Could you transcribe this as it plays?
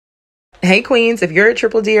Hey queens, if you're a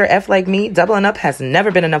triple D or F like me, doubling up has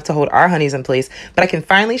never been enough to hold our honeys in place, but I can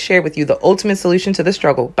finally share with you the ultimate solution to the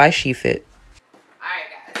struggle by SheFit.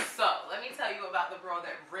 Alright guys, so let me tell you about the bra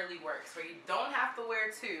that really works, where you don't have to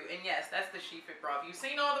wear two, and yes, that's the SheFit bra. If you've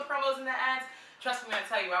seen all the promos and the ads, trust me when I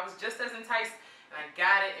tell you, I was just as enticed, and I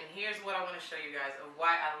got it, and here's what I want to show you guys of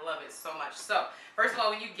why I love it so much. So, first of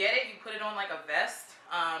all, when you get it, you put it on like a vest,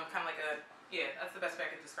 kind of like a, yeah, that's the best way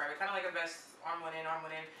I can describe it, kind of like a vest, arm one in,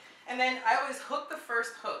 and then I always hook the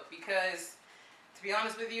first hook because, to be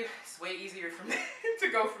honest with you, it's way easier for me to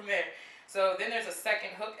go from there. So then there's a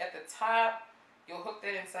second hook at the top. You'll hook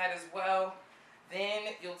that inside as well.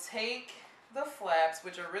 Then you'll take the flaps,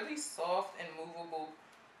 which are really soft and movable.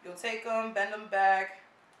 You'll take them, bend them back.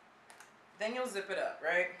 Then you'll zip it up,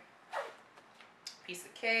 right? Piece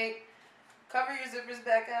of cake. Cover your zippers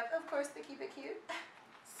back up, of course, to keep it cute.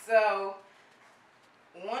 So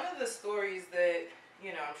one of the stories that,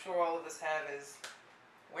 you know, I'm sure all of us have is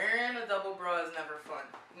wearing a double bra is never fun.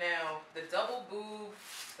 Now, the double boob,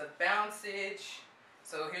 the bouncage.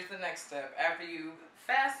 So here's the next step. After you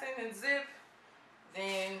fasten and zip,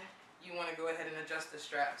 then you want to go ahead and adjust the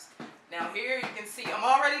straps. Now here you can see I'm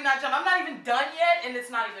already not jumping. I'm not even done yet, and it's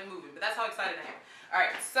not even moving. But that's how excited I am. All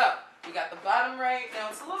right, so we got the bottom right. Now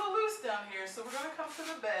it's a little loose down here, so we're going to come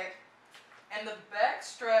to the back. And the back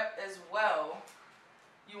strap as well.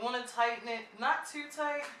 You want to tighten it, not too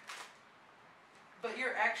tight, but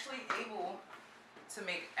you're actually able to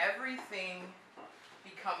make everything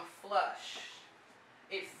become flush.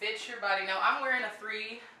 It fits your body. Now I'm wearing a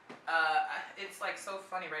 3. It's like so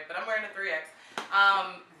funny, right? But I'm wearing a 3X.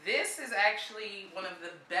 This is actually one of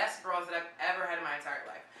the best bras that I've ever had in my entire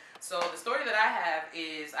life. So the story that I have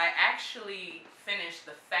is I actually finished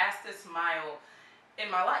the fastest mile in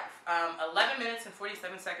my life. 11 minutes and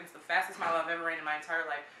 47 seconds, the fastest mile I've ever ran in my entire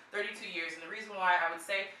life, 32 years. And the reason why I would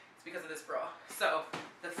say it's because of this bra. So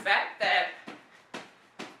the fact that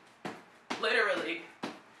literally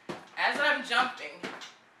as I'm jumping,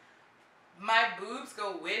 my boobs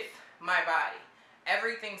go with my body.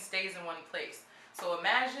 Everything stays in one place. So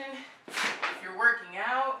imagine if you're working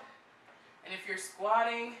out and if you're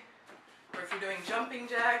squatting or if you're doing jumping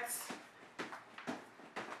jacks,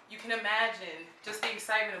 you can imagine just the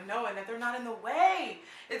excitement of knowing that they're not in the way.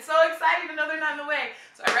 It's so exciting to know they're not in the way.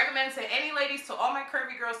 So I recommend to any ladies, to all my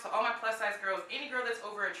curvy girls, to all my plus size girls, any girl that's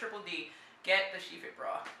over a triple D, get the SheFit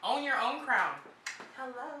bra. Own your own crown.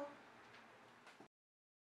 Hello.